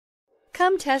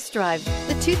Come test drive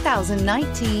the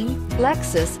 2019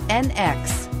 Lexus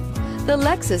NX. The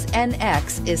Lexus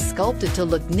NX is sculpted to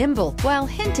look nimble while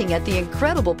hinting at the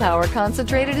incredible power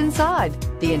concentrated inside.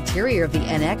 The interior of the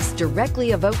NX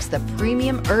directly evokes the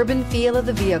premium urban feel of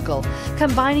the vehicle,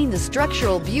 combining the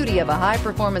structural beauty of a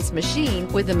high-performance machine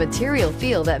with a material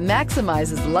feel that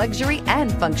maximizes luxury and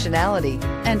functionality,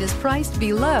 and is priced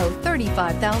below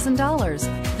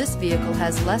 $35,000. This vehicle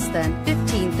has less than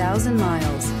 15,000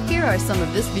 miles. Here are some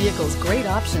of this vehicle's great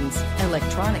options: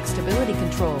 electronic stability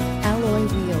control, alloy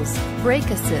wheels, brake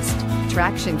assist,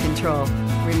 traction control,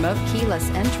 remote keyless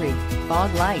entry,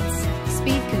 fog lights,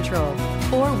 speed control,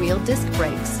 four-wheel disc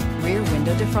brakes, rear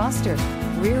window defroster,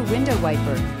 rear window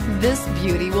wiper. This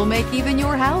beauty will make even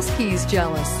your house keys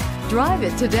jealous. Drive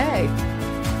it today.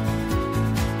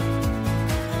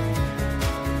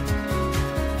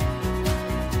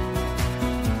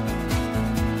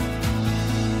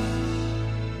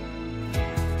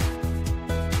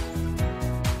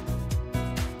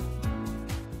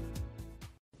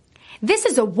 This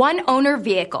is a one-owner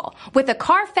vehicle with a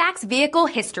Carfax Vehicle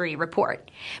History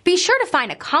Report. Be sure to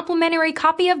find a complimentary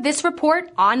copy of this report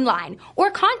online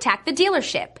or contact the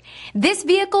dealership. This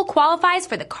vehicle qualifies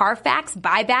for the Carfax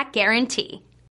Buyback Guarantee.